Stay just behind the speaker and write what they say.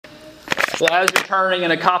Well, as you're turning in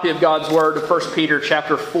a copy of God's Word to 1 Peter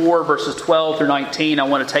chapter 4, verses 12 through 19, I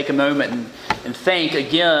want to take a moment and thank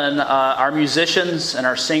again our musicians and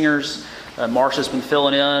our singers. Marsha's been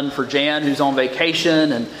filling in for Jan, who's on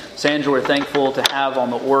vacation, and Sandra, we're thankful to have on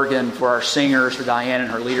the organ for our singers, for Diane and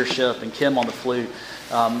her leadership, and Kim on the flute.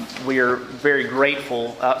 We are very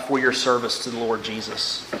grateful for your service to the Lord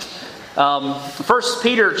Jesus. 1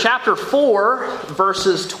 Peter chapter 4,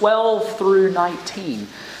 verses 12 through 19.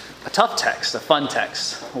 A tough text, a fun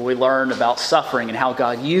text, where we learn about suffering and how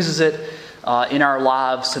God uses it in our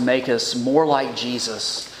lives to make us more like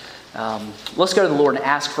Jesus. Let's go to the Lord and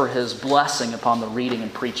ask for His blessing upon the reading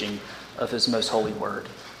and preaching of His most holy word.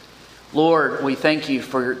 Lord, we thank You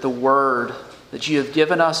for the word that You have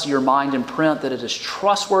given us, Your mind in print, that it is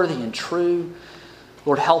trustworthy and true.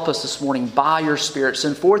 Lord, help us this morning by Your Spirit.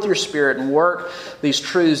 Send forth Your Spirit and work these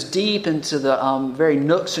truths deep into the very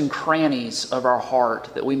nooks and crannies of our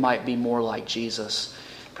heart, that we might be more like Jesus.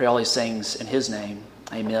 Pray all these things in His name.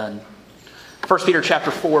 Amen. 1 Peter chapter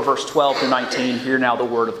 4, verse 12 through 19. Hear now the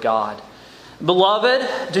word of God.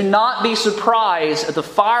 Beloved, do not be surprised at the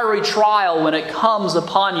fiery trial when it comes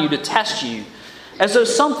upon you to test you, as though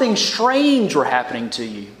something strange were happening to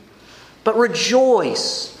you. But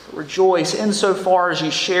rejoice insofar as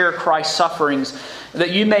you share Christ's sufferings,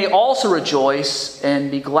 that you may also rejoice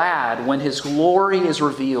and be glad when His glory is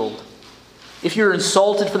revealed. If you're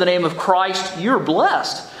insulted for the name of Christ, you're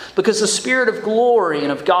blessed, because the Spirit of glory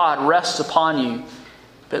and of God rests upon you.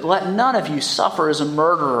 But let none of you suffer as a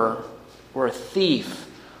murderer, or a thief,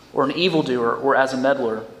 or an evildoer, or as a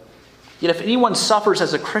meddler. Yet if anyone suffers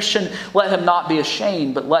as a Christian, let him not be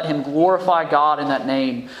ashamed, but let him glorify God in that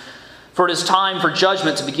name. For it is time for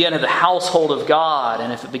judgment to begin at the household of God.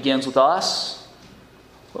 And if it begins with us,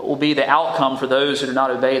 what will be the outcome for those who do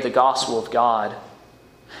not obey the gospel of God?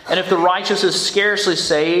 And if the righteous is scarcely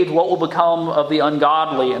saved, what will become of the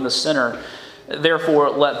ungodly and the sinner? Therefore,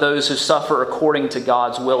 let those who suffer according to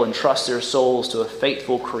God's will entrust their souls to a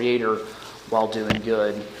faithful Creator while doing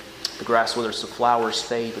good. The grass withers, the flowers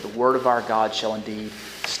fade, but the word of our God shall indeed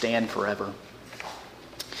stand forever.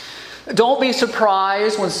 Don't be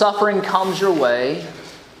surprised when suffering comes your way,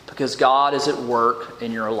 because God is at work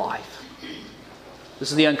in your life. This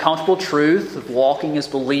is the uncomfortable truth of walking as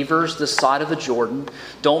believers this side of the Jordan.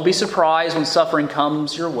 Don't be surprised when suffering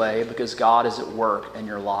comes your way, because God is at work in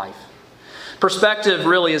your life. Perspective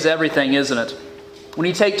really is everything, isn't it? When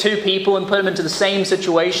you take two people and put them into the same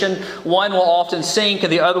situation, one will often sink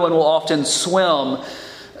and the other one will often swim,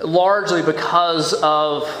 largely because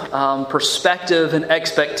of perspective and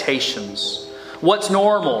expectations. What's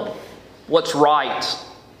normal? What's right?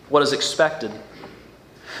 What is expected?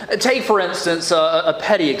 Take, for instance, a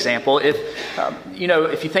petty example. If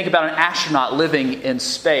you think about an astronaut living in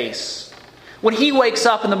space, when he wakes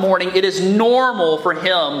up in the morning, it is normal for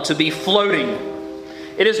him to be floating.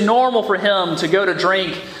 It is normal for him to go to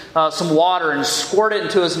drink some water and squirt it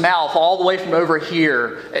into his mouth all the way from over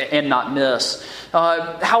here and not miss.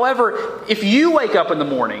 However, if you wake up in the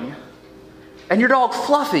morning and your dog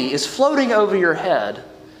Fluffy is floating over your head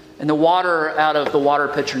and the water out of the water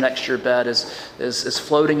pitcher next to your bed is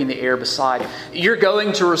floating in the air beside, you're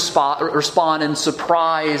going to respond in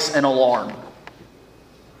surprise and alarm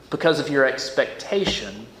because of your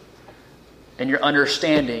expectation and your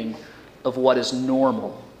understanding of what is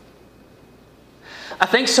normal. I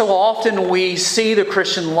think so often we see the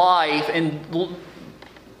Christian life and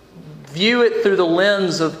view it through the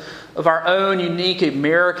lens of our own unique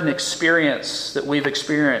American experience that we've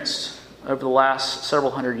experienced over the last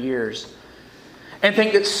several hundred years, and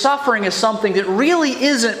think that suffering is something that really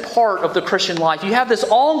isn't part of the Christian life. You have this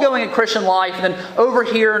ongoing Christian life, and then over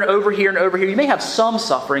here and over here and over here, you may have some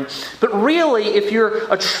suffering, but really, if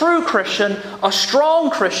you're a true Christian, a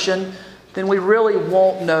strong Christian, then we really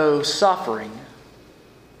won't know suffering.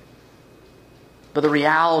 But the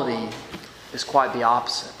reality is quite the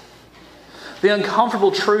opposite. The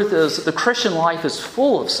uncomfortable truth is that the Christian life is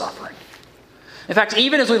full of suffering. In fact,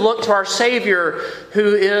 even as we look to our Savior,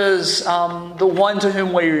 who is the one to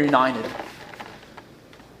whom we are united,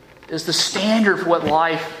 is the standard for what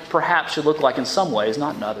life perhaps should look like in some ways,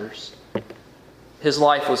 not in others. His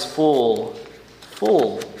life was full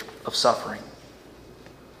of suffering.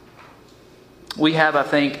 We have, I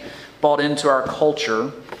think, bought into our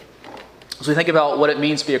culture, as we think about what it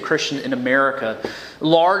means to be a Christian in America.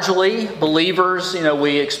 Largely, believers,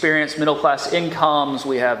 we experience middle-class incomes,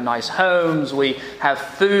 we have nice homes, we have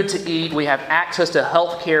food to eat, we have access to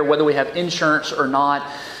health care, whether we have insurance or not.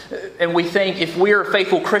 And we think if we are a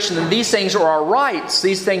faithful Christian, then these things are our rights.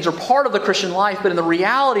 These things are part of the Christian life. But in the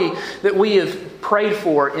reality that we have prayed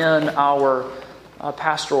for in our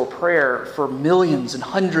pastoral prayer for millions and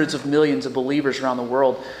hundreds of millions of believers around the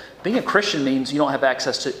world. Being a Christian means you don't have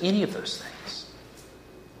access to any of those things.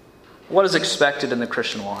 What is expected in the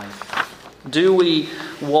Christian life? Do we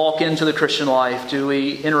walk into the Christian life? Do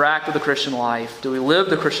we interact with the Christian life? Do we live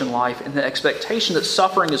the Christian life in the expectation that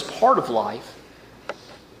suffering is part of life?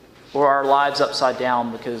 Or are our lives upside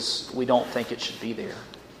down because we don't think it should be there?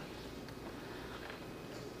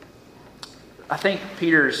 I think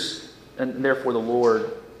Peter's, and therefore the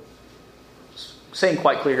Lord, saying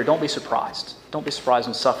quite clear here, don't be surprised. Don't be surprised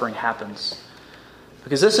when suffering happens.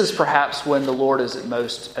 Because this is perhaps when the Lord is at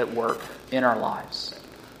most at work in our lives.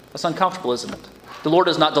 That's uncomfortable, isn't it? The Lord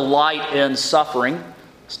does not delight in suffering.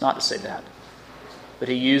 It's not to say that. But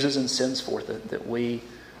He uses and sends forth it that we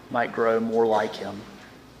might grow more like Him.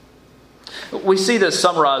 We see this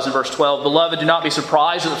summarized in verse 12. Beloved, do not be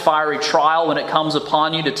surprised at the fiery trial when it comes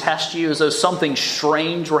upon you to test you as though something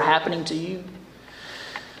strange were happening to you.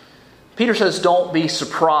 Peter says, don't be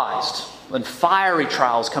surprised when fiery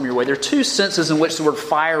trials come your way. There are two senses in which the word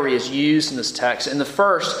fiery is used in this text. And the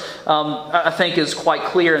first, I think, is quite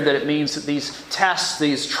clear in that it means that these tests,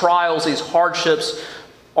 these trials, these hardships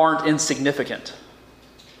aren't insignificant.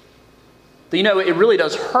 You know, it really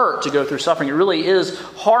does hurt to go through suffering. It really is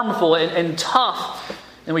harmful and tough.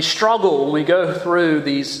 And we struggle when we go through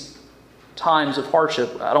these times of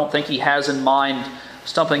hardship. I don't think he has in mind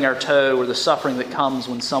stumping our toe or the suffering that comes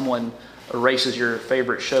when someone erases your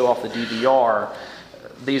favorite show off the DVR.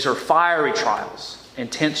 These are fiery trials,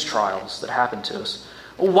 intense trials that happen to us.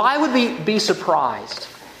 Why would we be surprised?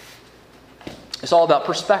 It's all about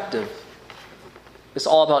perspective. It's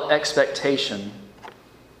all about expectation.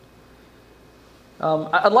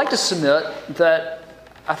 I'd like to submit that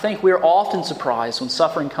I think we're often surprised when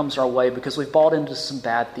suffering comes our way because we've bought into some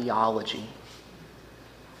bad theology.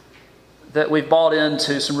 That we've bought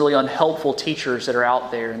into some really unhelpful teachers that are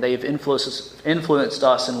out there, and they've influenced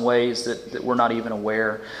us in ways that we're not even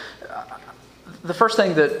aware. The first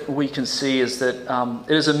thing that we can see is that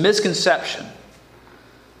it is a misconception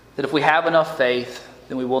that if we have enough faith,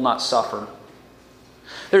 then we will not suffer.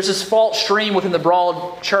 There's this false stream within the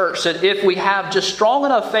broad church that if we have just strong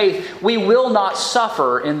enough faith, we will not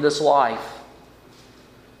suffer in this life.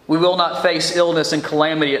 We will not face illness and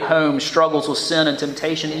calamity at home, struggles with sin and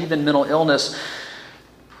temptation, even mental illness,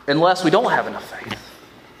 unless we don't have enough faith.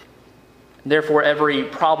 And therefore, every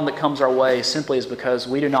problem that comes our way simply is because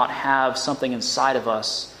we do not have something inside of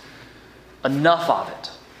us, enough of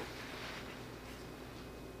it.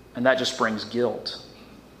 And that just brings guilt.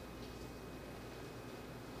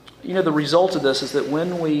 You know, the result of this is that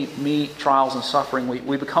when we meet trials and suffering,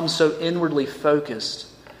 we become so inwardly focused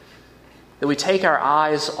that we take our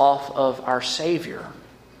eyes off of our Savior.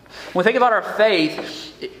 When we think about our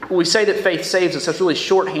faith, we say that faith saves us. That's really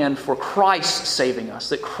shorthand for Christ saving us.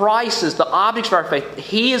 That Christ is the object of our faith.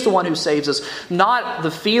 He is the one who saves us, not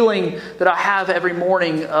the feeling that I have every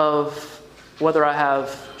morning of whether I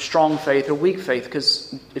have strong faith or weak faith.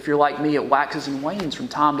 Because if you're like me, it waxes and wanes from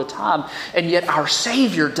time to time. And yet our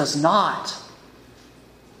Savior does not.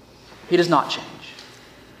 He does not change.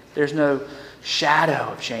 There's no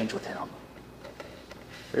shadow of change with Him.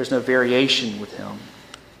 There's no variation with Him.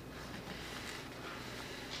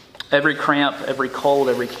 Every cramp, every cold,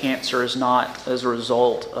 every cancer is not as a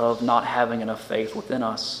result of not having enough faith within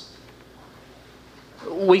us.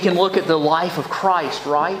 We can look at the life of Christ,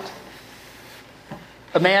 right?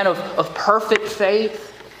 A man of perfect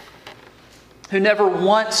faith who never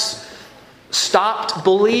once stopped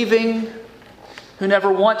believing, who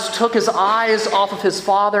never once took his eyes off of his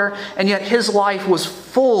Father, and yet his life was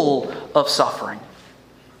full of suffering.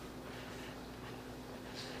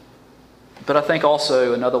 But I think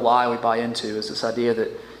also another lie we buy into is this idea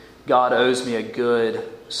that God owes me a good,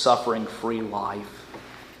 suffering-free life.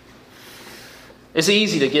 It's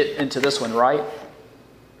easy to get into this one, right?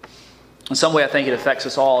 In some way, I think it affects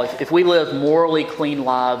us all. If we live morally clean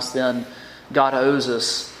lives, then God owes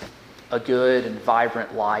us a good and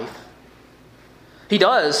vibrant life. He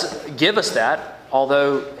does give us that,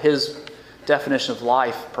 although His definition of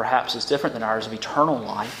life perhaps is different than ours, of eternal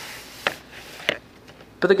life.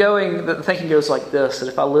 But the thinking goes like this, that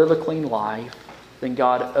if I live a clean life, then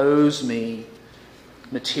God owes me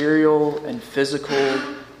material and physical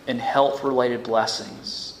and health-related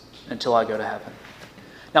blessings until I go to heaven.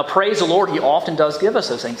 Now, praise the Lord, He often does give us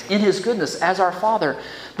those things in His goodness as our Father.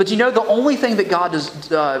 But you know, the only thing that God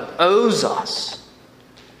owes us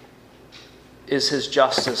is His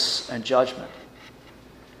justice and judgment.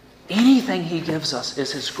 Anything He gives us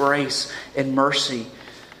is His grace and mercy.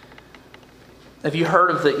 Have you heard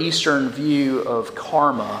of the Eastern view of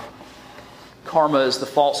karma? Karma is the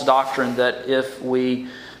false doctrine that if we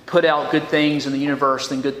put out good things in the universe,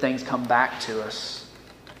 then good things come back to us.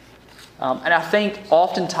 And I think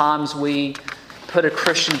oftentimes we put a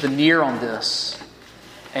Christian veneer on this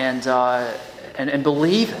and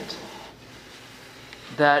believe it.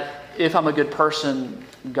 That if I'm a good person,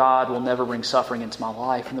 God will never bring suffering into my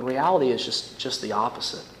life. And the reality is just the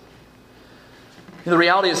opposite. And the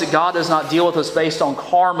reality is that God does not deal with us based on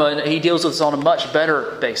karma, and He deals with us on a much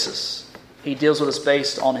better basis. He deals with us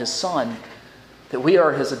based on His Son, that we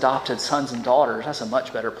are His adopted sons and daughters. That's a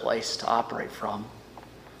much better place to operate from,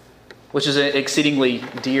 which is exceedingly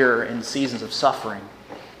dear in seasons of suffering.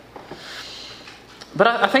 But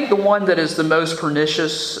I think the one that is the most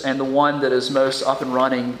pernicious and the one that is most up and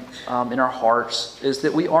running in our hearts is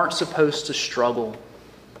that we aren't supposed to struggle.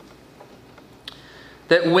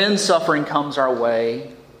 That when suffering comes our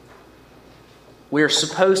way, we are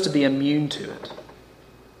supposed to be immune to it.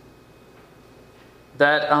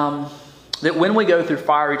 That when we go through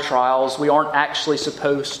fiery trials, we aren't actually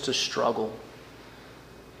supposed to struggle.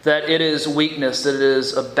 That it is weakness, that it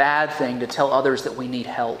is a bad thing to tell others that we need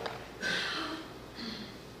help.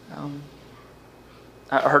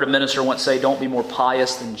 I heard a minister once say, "Don't be more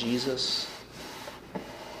pious than Jesus."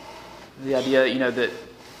 The idea,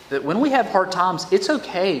 that when we have hard times, it's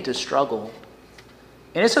okay to struggle.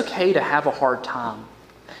 And it's okay to have a hard time.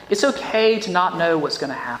 It's okay to not know what's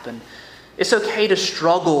going to happen. It's okay to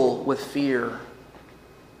struggle with fear.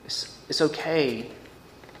 It's okay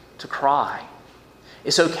to cry.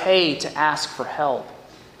 It's okay to ask for help.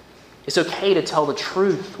 It's okay to tell the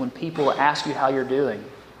truth when people ask you how you're doing.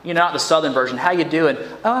 Not the Southern version. "How you doing?"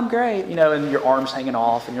 "Oh, I'm great." And your arms hanging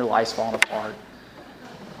off and your life's falling apart.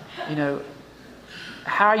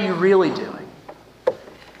 How are you really doing?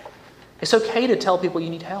 It's okay to tell people you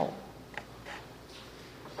need help.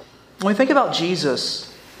 When we think about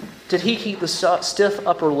Jesus, did He keep the stiff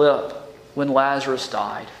upper lip when Lazarus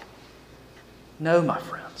died? No, my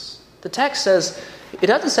friends. The text says, it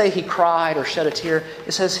doesn't say He cried or shed a tear.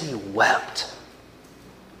 It says He wept.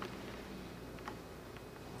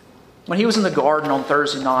 When He was in the garden on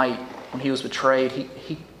Thursday night, when He was betrayed,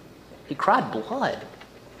 he cried blood.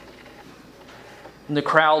 And the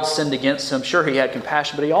crowd sinned against Him. Sure, He had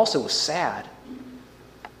compassion, but He also was sad.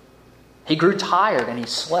 He grew tired and He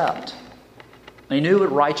slept. And He knew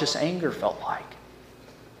what righteous anger felt like.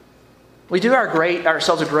 We do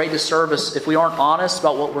ourselves a great disservice if we aren't honest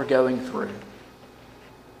about what we're going through.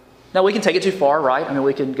 Now, we can take it too far, right?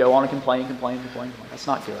 We can go on and complain. That's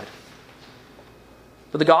not good.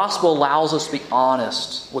 But the gospel allows us to be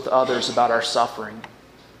honest with others about our suffering.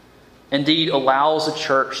 Indeed, allows the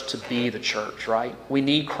church to be the church, right? We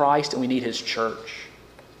need Christ and we need His church.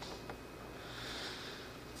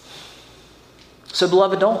 So,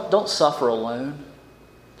 beloved, don't suffer alone,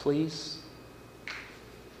 please.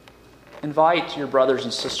 Invite your brothers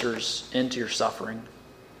and sisters into your suffering.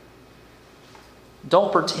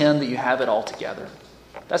 Don't pretend that you have it all together.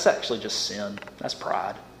 That's actually just sin. That's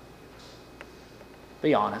pride.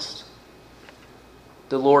 Be honest.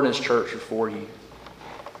 The Lord and His church are for you.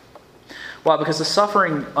 Why? Because the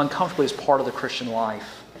suffering uncomfortably is part of the Christian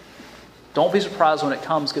life. Don't be surprised when it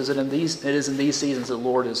comes, because it is in these seasons that the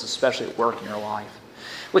Lord is especially at work in your life.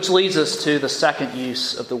 Which leads us to the second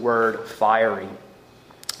use of the word fiery.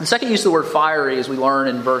 The second use of the word fiery, as we learn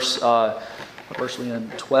in verse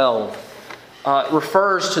 12,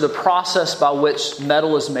 refers to the process by which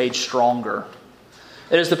metal is made stronger.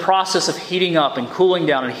 It is the process of heating up and cooling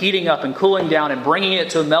down and heating up and cooling down and bringing it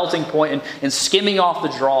to a melting point and skimming off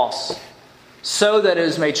the dross so that it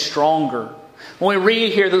is made stronger. When we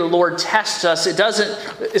read here that the Lord tests us,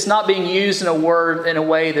 it's not being used in a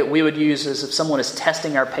way that we would use as if someone is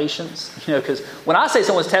testing our patience. Because when I say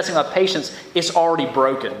someone's testing my patience, it's already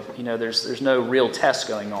broken. There's no real test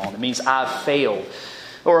going on. It means I've failed.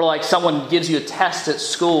 Or like someone gives you a test at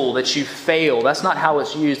school that you fail. That's not how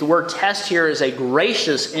it's used. The word test here is a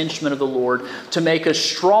gracious instrument of the Lord to make us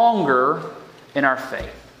stronger in our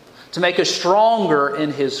faith, to make us stronger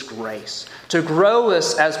in His grace, to grow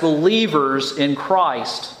us as believers in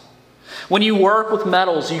Christ. When you work with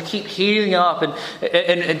metals, you keep heating up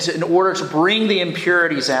in order to bring the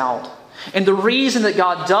impurities out. And the reason that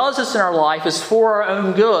God does this in our life is for our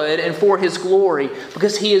own good and for His glory,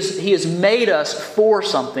 because He has made us for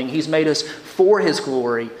something. He's made us for His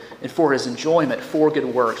glory and for His enjoyment, for good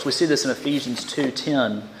works. We see this in Ephesians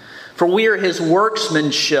 2:10. For we are His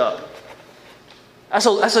workmanship. That's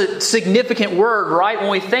a significant word, right?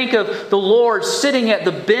 When we think of the Lord sitting at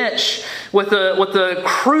the bench with the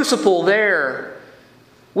crucible there,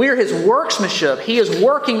 we are His workmanship. He is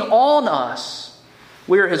working on us.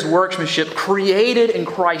 We are His workmanship, created in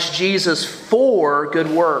Christ Jesus for good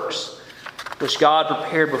works, which God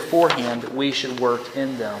prepared beforehand that we should work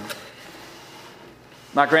in them.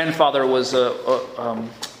 My grandfather was a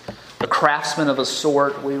craftsman of a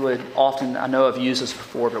sort. We would often, I know I've used this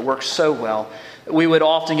before, but it works so well. We would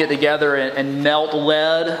often get together and melt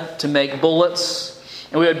lead to make bullets.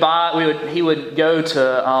 And he would go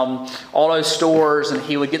to auto stores and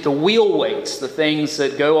he would get the wheel weights, the things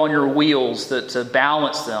that go on your wheels to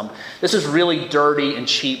balance them. This is really dirty and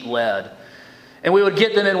cheap lead. And we would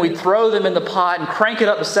get them and we'd throw them in the pot and crank it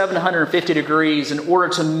up to 750 degrees in order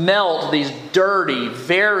to melt these dirty,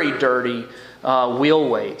 very dirty wheel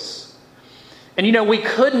weights. And we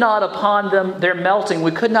could not, upon their melting,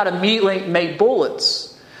 we could not immediately make bullets.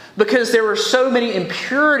 Because there were so many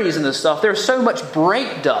impurities in this stuff. There was so much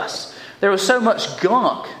brake dust. There was so much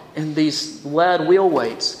gunk in these lead wheel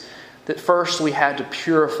weights that first we had to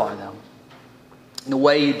purify them. And the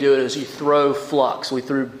way you do it is you throw flux. We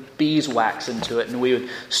threw beeswax into it and we would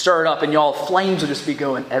stir it up and flames would just be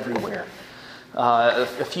going everywhere.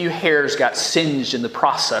 A few hairs got singed in the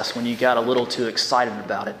process when you got a little too excited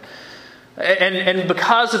about it. And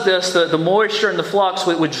because of this, the moisture and the flux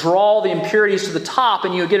would draw the impurities to the top,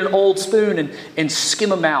 and you would get an old spoon and skim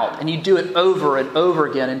them out. And you do it over and over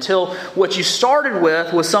again until what you started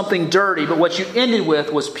with was something dirty, but what you ended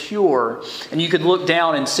with was pure. And you could look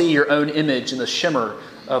down and see your own image in the shimmer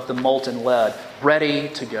of the molten lead, ready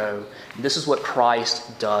to go. And this is what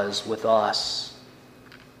Christ does with us.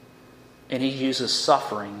 And He uses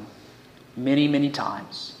suffering many, many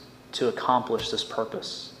times to accomplish this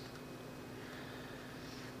purpose.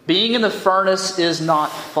 Being in the furnace is not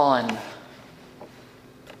fun.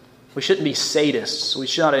 We shouldn't be sadists. We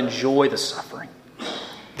should not enjoy the suffering.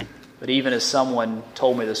 But even as someone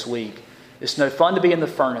told me this week, it's no fun to be in the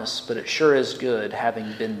furnace, but it sure is good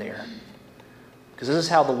having been there. Because this is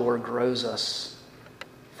how the Lord grows us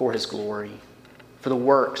for His glory, for the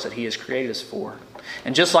works that He has created us for.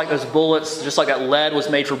 And just like those bullets, just like that lead was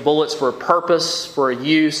made for bullets for a purpose, for a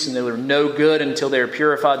use, and they were no good until they were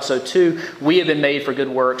purified, so too we have been made for good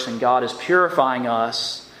works, and God is purifying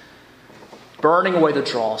us, burning away the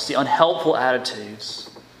dross, the unhelpful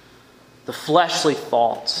attitudes, the fleshly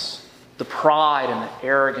thoughts, the pride and the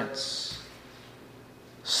arrogance,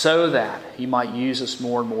 so that He might use us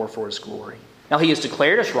more and more for His glory. Now He has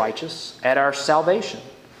declared us righteous at our salvation.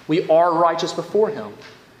 We are righteous before Him.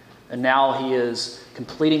 And now He is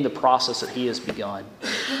completing the process that He has begun.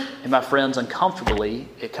 And my friends, uncomfortably,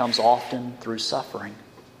 it comes often through suffering.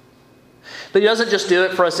 But He doesn't just do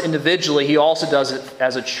it for us individually. He also does it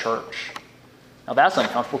as a church. Now that's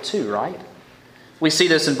uncomfortable too, right? We see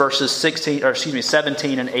this in verses 17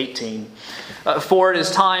 and 18. For it is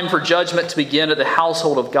time for judgment to begin at the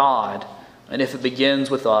household of God. And if it begins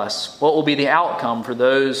with us, what will be the outcome for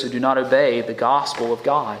those who do not obey the gospel of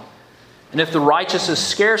God? And if the righteous is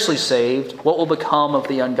scarcely saved, what will become of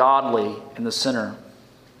the ungodly and the sinner?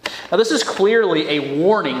 Now this is clearly a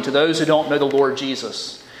warning to those who don't know the Lord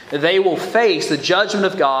Jesus. They will face the judgment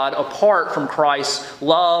of God apart from Christ's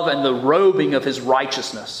love and the robing of His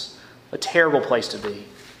righteousness. A terrible place to be.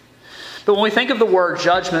 But when we think of the word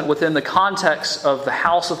judgment within the context of the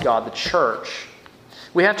house of God, the church,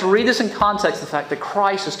 we have to read this in context of the fact that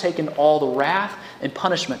Christ has taken all the wrath and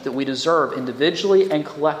punishment that we deserve individually and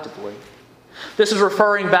collectively. This is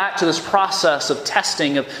referring back to this process of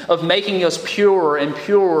testing, of making us purer and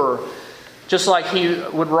purer. Just like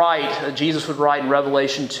Jesus would write in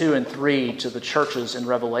Revelation 2 and 3 to the churches in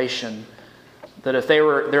Revelation, that if their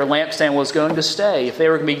lampstand was going to stay, if they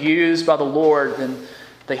were going to be used by the Lord, then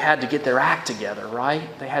they had to get their act together,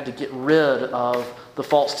 right? They had to get rid of the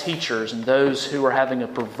false teachers and those who were having a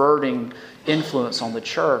perverting influence on the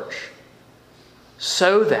church,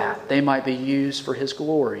 so that they might be used for His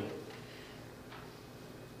glory.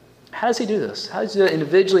 How does He do this? How does He do it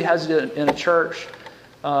individually? How does He do it in a church,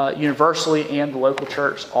 universally, and the local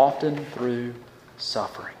church? Often through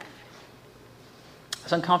suffering.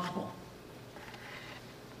 It's uncomfortable.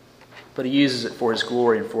 But He uses it for His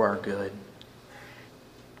glory and for our good.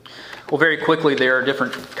 Well, very quickly, there are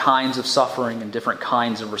different kinds of suffering and different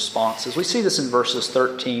kinds of responses. We see this in verses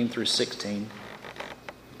 13 through 16.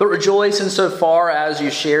 But rejoice insofar as you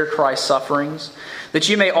share Christ's sufferings, that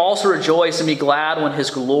you may also rejoice and be glad when His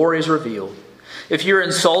glory is revealed. If you are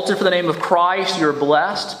insulted for the name of Christ, you are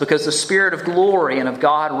blessed, because the Spirit of glory and of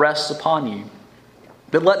God rests upon you.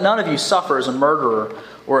 But let none of you suffer as a murderer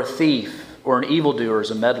or a thief or an evildoer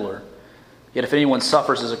as a meddler. Yet if anyone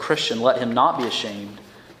suffers as a Christian, let him not be ashamed,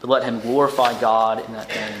 but let him glorify God in that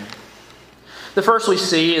name. The first we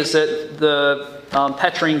see is that the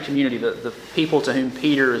Petrine community, the people to whom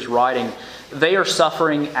Peter is writing, they are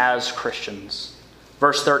suffering as Christians.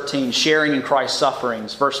 Verse 13, sharing in Christ's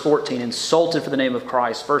sufferings. Verse 14, insulted for the name of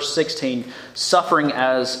Christ. Verse 16, suffering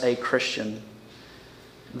as a Christian.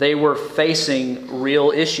 They were facing real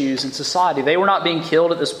issues in society. They were not being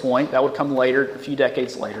killed at this point. That would come later, a few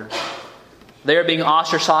decades later. They are being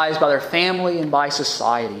ostracized by their family and by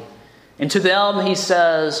society. And to them, he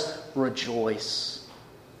says, rejoice.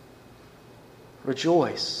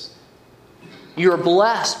 Rejoice. You are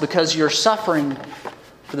blessed because you're suffering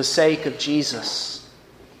for the sake of Jesus.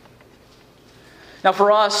 Now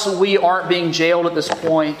for us, we aren't being jailed at this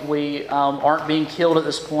point. We aren't being killed at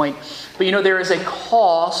this point. But there is a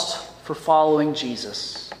cost for following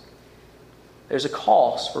Jesus. There's a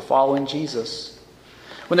cost for following Jesus.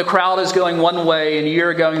 When the crowd is going one way and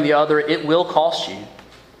you're going the other, it will cost you.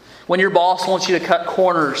 When your boss wants you to cut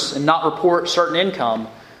corners and not report certain income,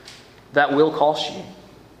 that will cost you.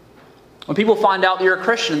 When people find out that you're a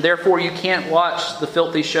Christian, therefore you can't watch the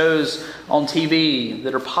filthy shows on TV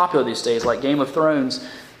that are popular these days, like Game of Thrones,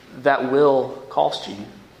 that will cost you.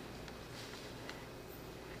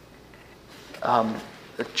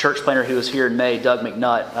 The church planter who was here in May, Doug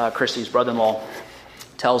McNutt, Christy's brother-in-law,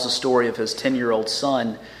 tells the story of his 10-year-old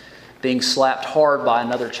son being slapped hard by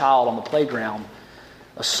another child on the playground,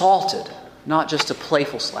 assaulted, not just a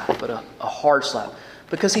playful slap, but a hard slap,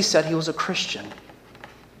 because he said he was a Christian.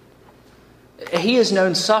 He has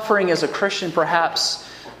known suffering as a Christian perhaps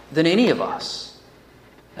than any of us.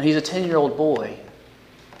 And he's a 10-year-old boy.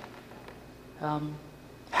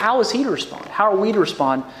 How is he to respond? How are we to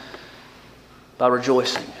respond? By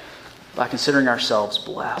rejoicing, by considering ourselves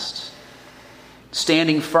blessed.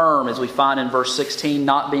 Standing firm, as we find in verse 16,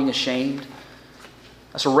 not being ashamed.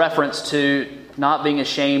 That's a reference to not being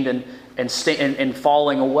ashamed and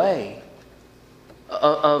falling away,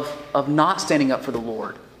 of not standing up for the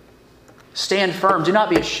Lord. Stand firm. Do not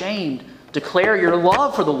be ashamed. Declare your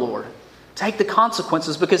love for the Lord. Take the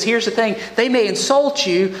consequences, because here's the thing. They may insult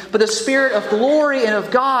you, but the Spirit of glory and of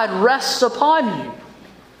God rests upon you.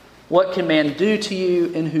 What can man do to you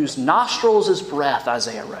in whose nostrils is breath,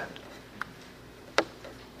 Isaiah wrote.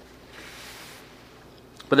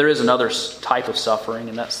 But there is another type of suffering,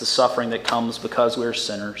 and that's the suffering that comes because we're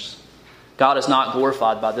sinners. God is not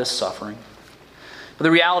glorified by this suffering. But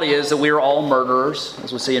the reality is that we are all murderers,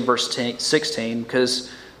 as we see in verse 16, because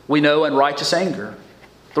we know unrighteous anger.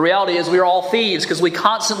 The reality is we are all thieves because we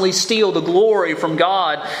constantly steal the glory from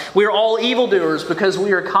God. We are all evildoers because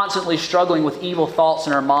we are constantly struggling with evil thoughts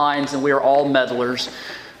in our minds, and we are all meddlers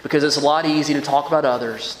because it's a lot easier to talk about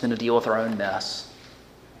others than to deal with our own mess.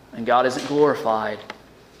 And God isn't glorified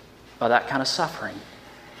by that kind of suffering.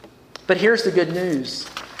 But here's the good news,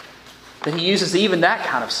 that He uses even that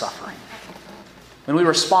kind of suffering when we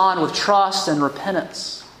respond with trust and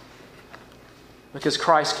repentance, because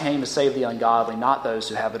Christ came to save the ungodly, not those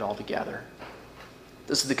who have it all together.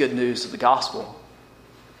 This is the good news of the gospel,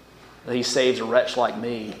 that He saves a wretch like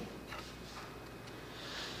me.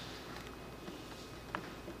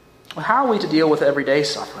 Well, how are we to deal with everyday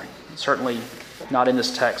suffering? Certainly not in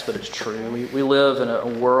this text, but it's true. We live in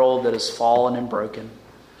a world that is fallen and broken.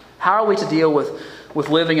 How are we to deal with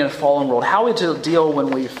living in a fallen world? How are we to deal when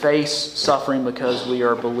we face suffering because we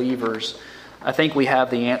are believers? I think we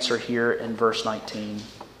have the answer here in verse 19.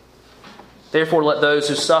 Therefore, let those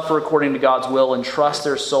who suffer according to God's will entrust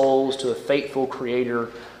their souls to a faithful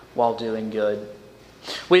Creator while doing good.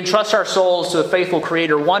 We entrust our souls to a faithful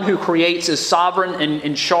Creator. One who creates is sovereign and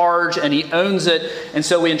in charge, and He owns it. And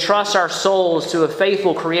so we entrust our souls to a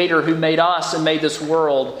faithful Creator who made us and made this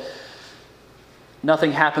world.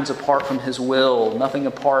 Nothing happens apart from His will. Nothing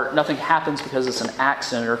happens because it's an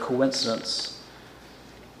accident or coincidence.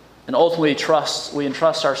 And ultimately, we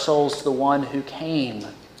entrust our souls to the one who came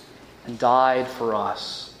and died for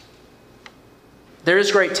us. There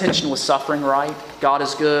is great tension with suffering, right? God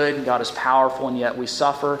is good, God is powerful, and yet we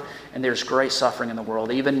suffer, and there's great suffering in the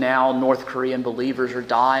world. Even now, North Korean believers are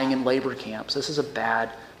dying in labor camps. This is a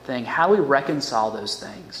bad thing. How do we reconcile those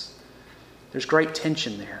things? There's great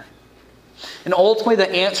tension there. And ultimately, the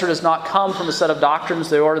answer does not come from a set of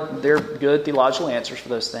doctrines. They're good theological answers for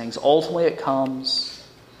those things. Ultimately, it comes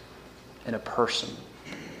in a person,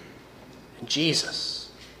 in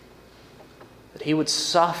Jesus. That He would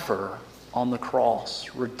suffer on the cross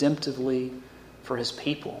redemptively for His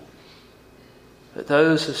people. That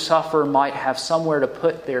those who suffer might have somewhere to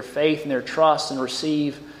put their faith and their trust and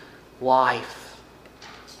receive life,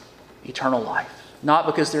 eternal life. Not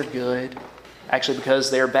because they're good, actually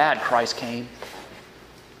because they're bad, Christ came.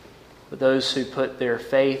 But those who put their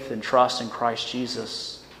faith and trust in Christ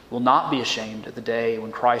Jesus will not be ashamed at the day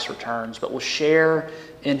when Christ returns, but will share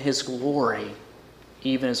in his glory,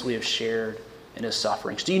 even as we have shared in his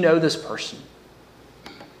sufferings. Do you know this person?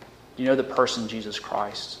 You know the person, Jesus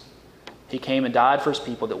Christ. He came and died for his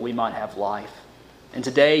people that we might have life. And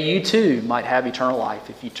today you too might have eternal life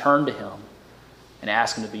if you turn to him and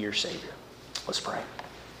ask him to be your Savior. Let's pray.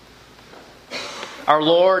 Our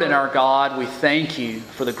Lord and our God, we thank you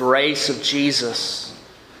for the grace of Jesus.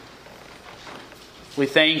 We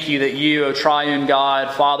thank you that you, O triune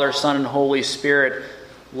God, Father, Son, and Holy Spirit,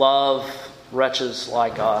 love wretches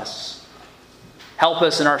like us. Help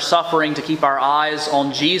us in our suffering to keep our eyes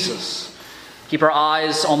on Jesus. Keep our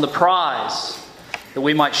eyes on the prize, that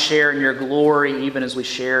we might share in your glory even as we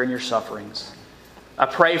share in your sufferings. I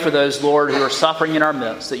pray for those, Lord, who are suffering in our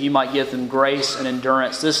midst, that you might give them grace and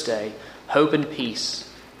endurance this day, hope and peace.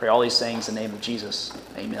 Pray all these things in the name of Jesus.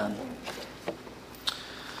 Amen.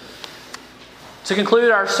 To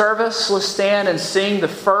conclude our service, let's stand and sing the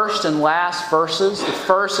first and last verses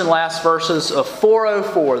of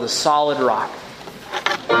 404, The Solid Rock.